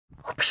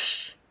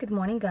Good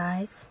morning,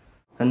 guys.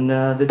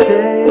 Another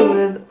day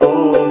with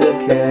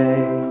Olga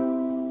Kay.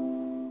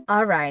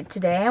 Alright,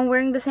 today I'm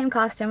wearing the same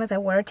costume as I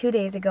wore 2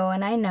 days ago,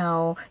 and I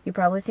know you're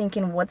probably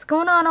thinking, what's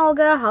going on,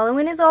 Olga?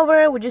 Halloween is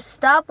over. Would you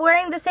stop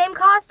wearing the same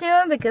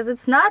costume because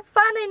it's not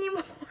fun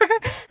anymore?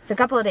 So a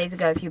couple of days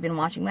ago, if you've been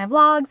watching my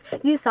vlogs,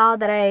 you saw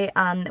that I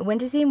went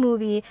to see a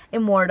movie,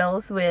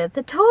 Immortals, with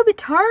Toby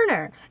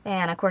Turner.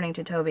 And according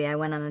to Toby, I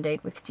went on a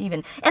date with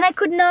Steven. And I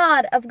could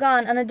not have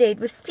gone on a date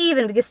with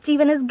Steven because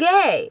Steven is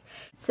gay.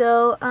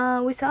 So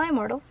we saw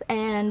Immortals,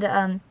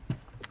 and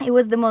it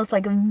was the most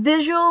like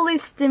visually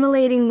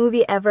stimulating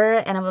movie ever,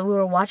 and we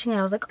were watching it and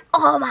I was like,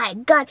 oh my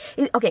god.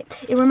 It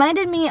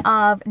reminded me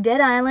of Dead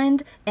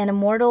Island and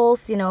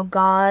Immortals, you know,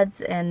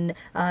 gods and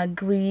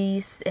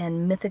Greece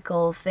and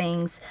mythical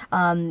things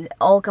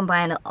all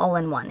combined all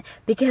in one.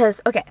 Because,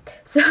 okay,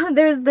 so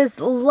there's this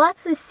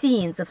lots of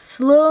scenes of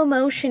slow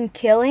motion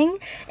killing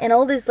and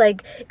all this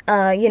like,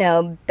 you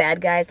know,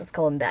 bad guys, let's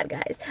call them bad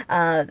guys,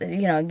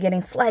 you know,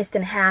 getting sliced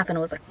in half, and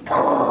it was like,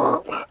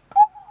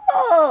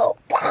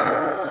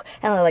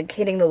 and like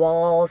hitting the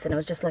walls, and it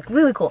was just like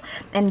really cool.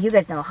 And you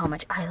guys know how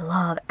much I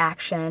love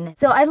action.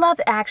 So I love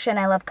action,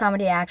 I love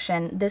comedy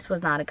action. This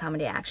was not a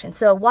comedy action.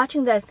 So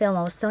watching that film,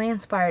 I was so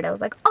inspired. I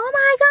was like, oh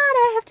my god,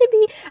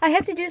 I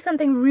have to do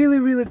something really,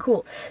 really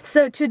cool.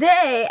 So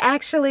today,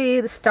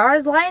 actually, the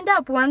stars lined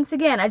up once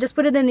again. I just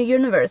put it in the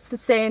universe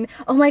saying,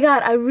 oh my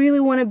god, I really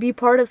want to be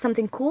part of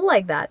something cool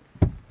like that.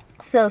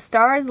 So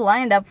stars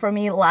lined up for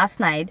me last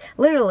night.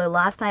 Literally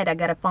last night I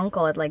got a phone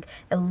call at like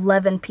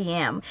 11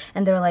 p.m.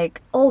 and they're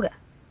like, Olga,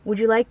 would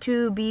you like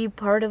to be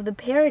part of the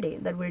parody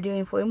that we're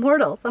doing for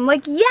Immortals? I'm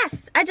like,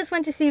 yes! I just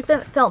went to see a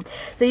film.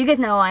 So you guys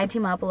know I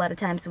team up a lot of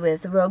times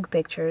with Rogue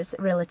Pictures,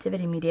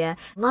 Relativity Media.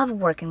 Love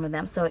working with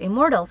them. So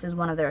Immortals is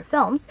one of their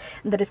films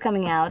that is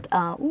coming out,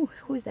 ooh,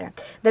 who is there?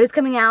 That is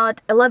coming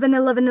out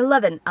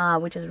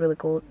 11/11/11, which is a really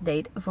cool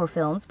date for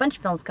films. Bunch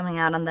of films coming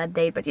out on that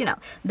date, but you know,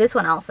 this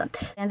one also.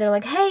 And they're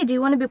like, hey, do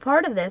you want to be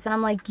part of this? And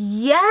I'm like,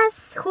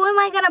 yes! Who am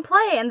I gonna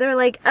play? And they're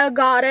like, a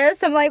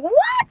goddess. I'm like,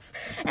 what?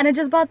 And I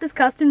just bought this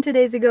costume 2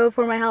 days ago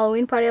for my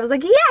Halloween party. I was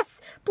like, yes,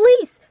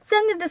 please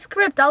send me the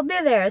script, I'll be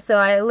there. So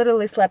I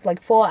literally slept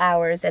like 4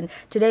 hours, and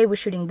today we're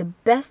shooting the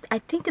best, I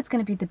think it's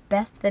gonna be the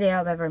best video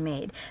I've ever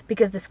made,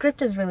 because the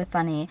script is really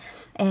funny,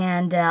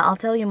 and I'll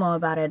tell you more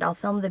about it. I'll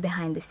film the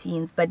behind the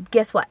scenes. But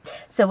guess what?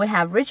 So we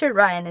have Richard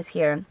Ryan is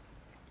here,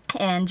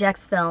 and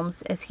Jax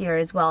Films is here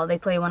as well. They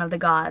play one of the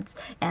gods,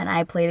 and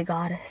I play the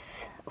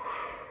goddess.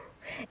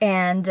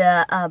 And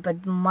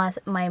but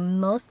my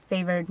most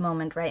favorite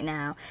moment right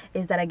now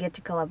is that I get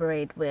to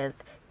collaborate with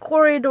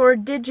Corridor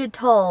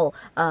Digital.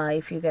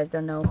 If you guys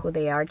don't know who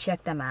they are,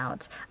 check them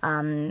out.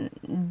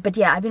 But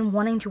yeah, I've been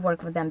wanting to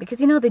work with them because,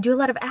 you know, they do a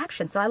lot of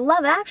action, so I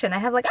love action. I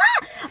have like,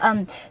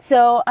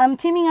 so I'm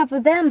teaming up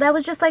with them. That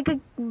was just like a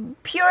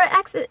pure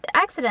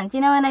accident,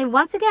 you know, and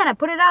once again, I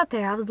put it out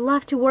there. I would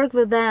love to work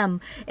with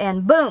them,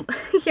 and boom,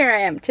 here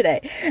I am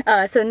today.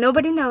 So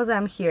nobody knows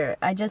I'm here.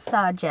 I just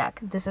saw Jack.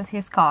 This is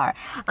his car.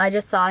 I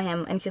just saw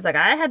him, and he's like,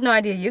 I had no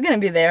idea you're gonna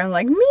be there. I'm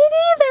like, me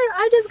neither.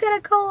 I just got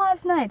a call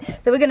last night.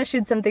 So we're gonna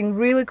shoot something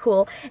really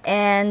cool,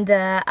 and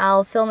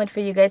I'll film it for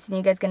you guys, and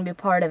you guys can be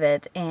part of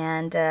it.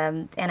 And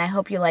I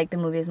hope you like the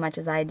movie as much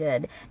as I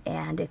did.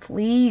 And at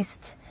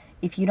least,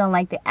 if you don't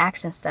like the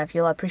action stuff,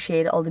 you'll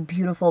appreciate all the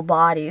beautiful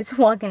bodies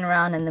walking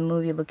around in the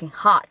movie looking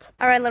hot.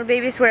 Alright, little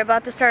babies, we're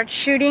about to start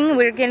shooting.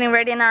 We're getting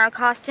ready in our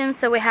costumes.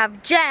 So we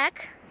have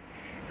Jack.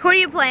 Who are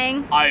you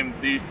playing? I am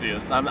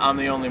Theseus. I'm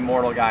the only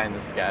mortal guy in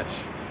this sketch.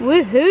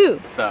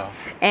 Woohoo! So.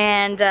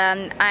 And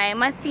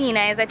I'm Athena,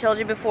 as I told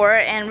you before,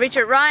 and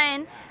Richard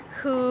Ryan,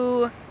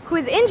 who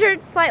is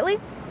injured slightly.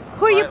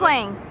 Who are you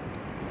playing?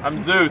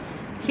 I'm Zeus.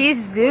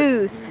 He's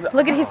Zeus.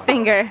 Look at his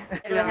finger.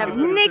 We have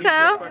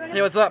Nico.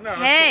 Hey, what's up?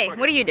 Hey,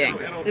 what are you doing?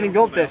 Eating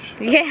goldfish.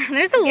 Yeah,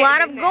 there's a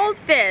lot of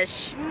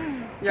goldfish.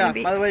 Yeah,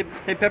 by the way,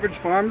 hey Pepperidge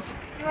Farms,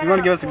 do you want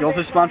to give us a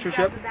goldfish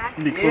sponsorship?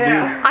 It'd be cool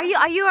dudes.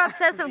 Are you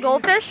obsessed with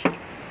goldfish?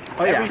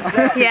 Oh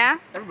yeah. Yeah?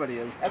 Everybody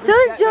is. So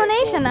is Joe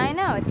Nation, I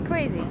know, it's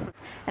crazy.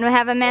 And we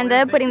have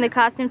Amanda putting the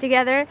costume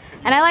together.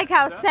 And I like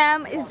how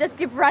Sam is just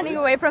keep running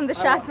away from the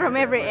shot from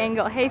every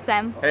angle. Hey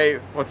Sam. Hey,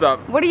 what's up?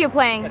 What are you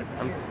playing?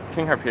 I'm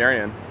King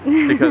Hyperion.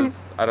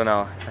 Because, I don't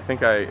know, I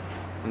think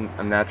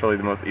I'm naturally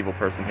the most evil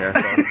person here,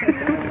 so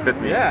it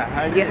fit me.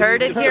 Yeah. You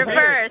heard it here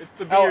first. It's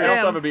the beard. I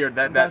also have a beard.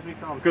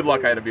 Good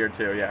luck I had a beard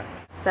too, yeah.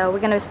 So we're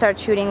gonna start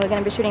shooting. We're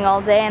gonna be shooting all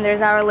day, and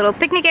there's our little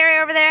picnic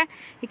area over there.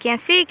 You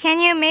can't see, can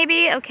you?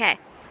 Maybe? Okay.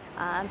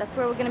 That's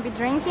where we're gonna be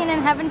drinking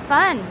and having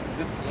fun.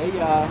 This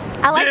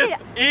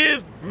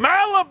is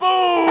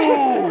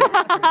Malibu!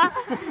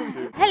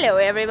 Hello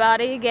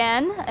everybody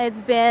again.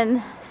 It's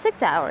been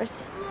 6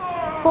 hours,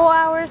 4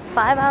 hours,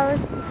 5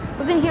 hours.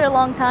 We've been here a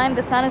long time.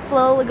 The sun is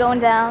slowly going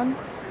down.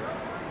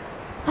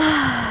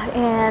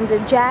 And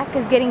Jack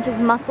is getting his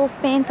muscles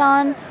paint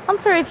on. I'm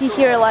sorry if you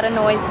hear a lot of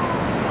noise.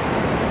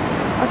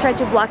 I'll try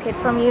to block it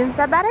from you. Is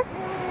that better?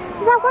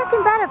 Is that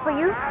working better for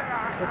you?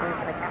 Okay,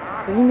 there's like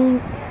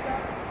screaming,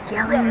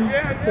 yelling.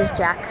 Here's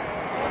Jack.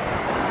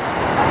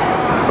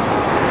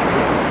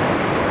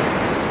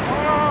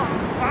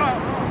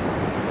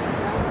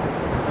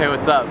 Hey,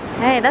 what's up?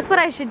 Hey, that's what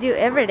I should do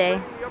every day.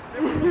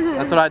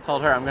 That's what I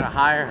told her. I'm gonna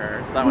hire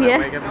her so that when I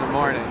wake up in the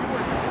morning,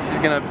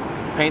 she's gonna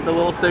paint the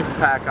little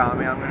six-pack on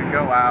me. I'm gonna go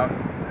out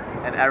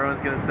and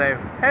everyone's gonna say,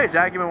 "Hey,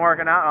 Jack, you been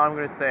working out?" And I'm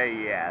gonna say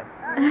yes.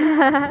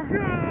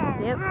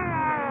 Yep.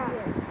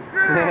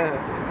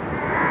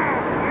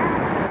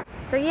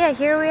 So yeah,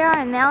 here we are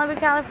in Malibu,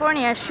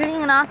 California,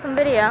 shooting an awesome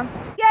video.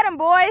 Get 'em,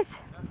 boys!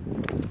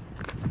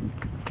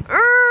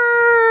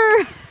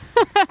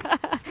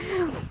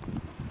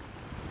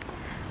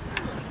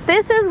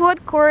 This is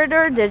what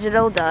Corridor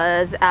Digital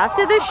does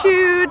after the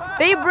shoot.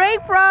 They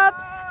break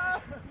props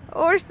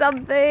or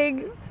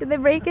something. Did they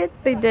break it?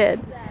 They did.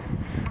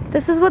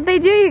 This is what they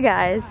do, you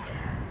guys.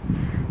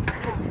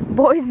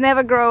 Boys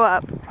never grow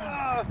up.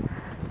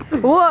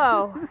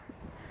 Whoa.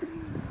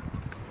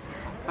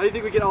 How do you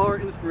think we get all our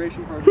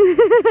inspiration from?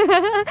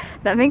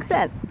 That makes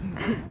sense.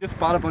 Just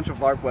bought a bunch of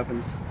LARP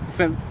weapons.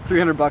 Spent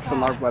 $300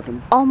 on LARP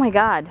weapons. Oh my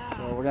god.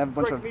 So we're gonna have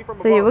a bunch of.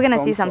 So yeah, we're gonna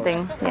see foam something.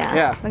 swords.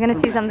 Yeah. We're gonna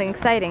see something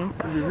exciting.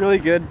 We'll be really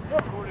good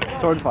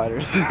sword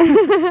fighters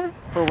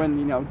for when,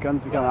 you know,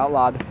 guns become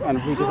outlawed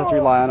and we just have to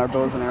rely on our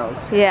bows and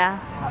arrows. Yeah.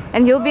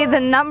 And you'll be the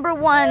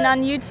 #1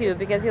 on YouTube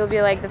because you'll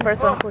be like the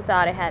first one who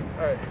thought ahead.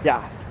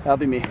 Yeah, that'll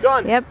be me.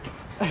 Done. Yep.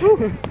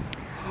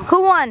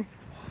 Who won?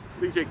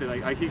 Big Jake did.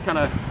 He kind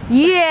of.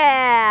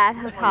 Yeah,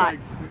 that was hot.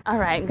 All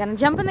right, I'm gonna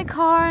jump in the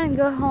car and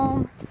go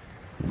home.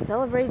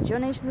 Celebrate Joe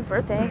Nation's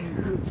birthday.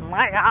 Oh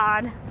my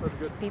God.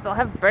 People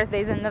have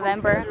birthdays in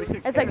November.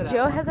 It's like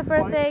Joe has a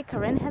birthday,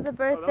 Corinne has a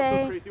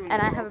birthday,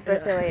 and I have a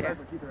birthday later.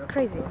 It's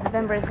crazy.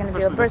 November is gonna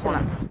be a birthday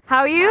month. How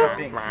are you?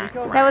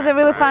 That was a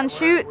really fun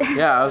shoot.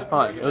 Yeah, it was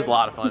fun. It was a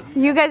lot of fun.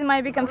 You guys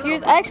might be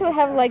confused. I actually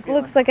have like,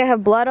 looks like I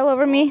have blood all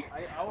over me.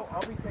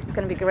 It's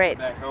gonna be great.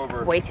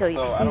 Wait till you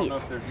see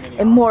it.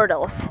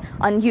 Immortals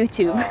on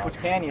YouTube.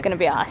 It's gonna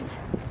be us.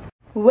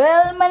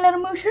 Well, my little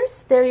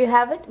mooshers, there you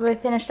have it. We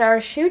finished our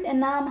shoot and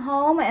now I'm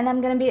home and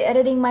I'm gonna be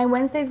editing my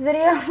Wednesdays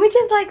video, which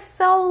is like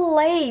so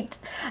late.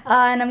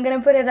 And I'm gonna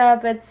put it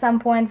up at some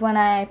point when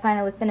I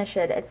finally finish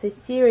it. It's a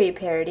Siri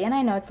parody and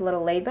I know it's a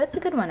little late, but it's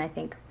a good one, I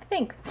think.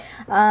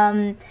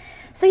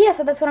 So yeah,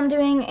 so that's what I'm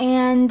doing,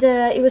 and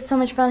it was so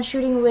much fun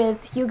shooting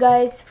with you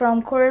guys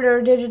from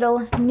Corridor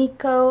Digital,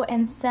 Nico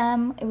and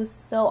Sam. It was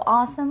so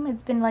awesome.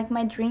 It's been like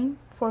my dream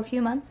for a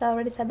few months. I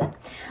already said that.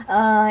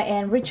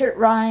 And Richard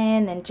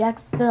Ryan and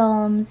Jack's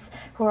Films,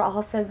 who are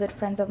also good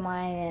friends of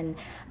mine,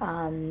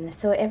 and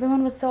so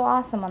everyone was so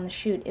awesome on the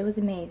shoot. It was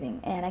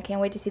amazing, and I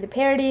can't wait to see the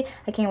parody.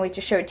 I can't wait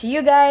to show it to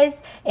you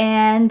guys,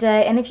 and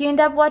if you end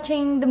up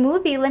watching the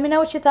movie, let me know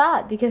what you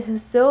thought, because it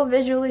was so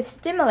visually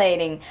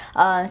stimulating.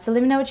 So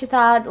let me know what you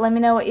thought. Let me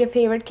know what your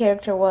favorite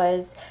character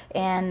was,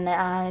 and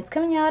it's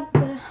coming out.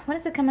 When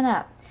is it coming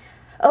out?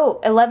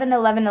 Oh,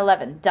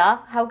 11/11/11. Duh.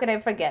 How could I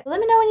forget? Let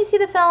me know when you see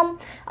the film.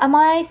 I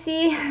might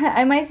see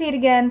it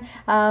again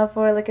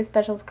for like a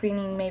special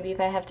screening, maybe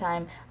if I have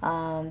time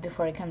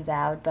before it comes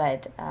out.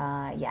 But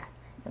yeah,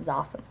 it was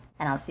awesome.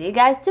 And I'll see you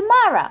guys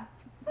tomorrow.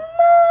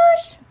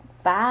 Moosh.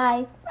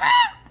 Bye.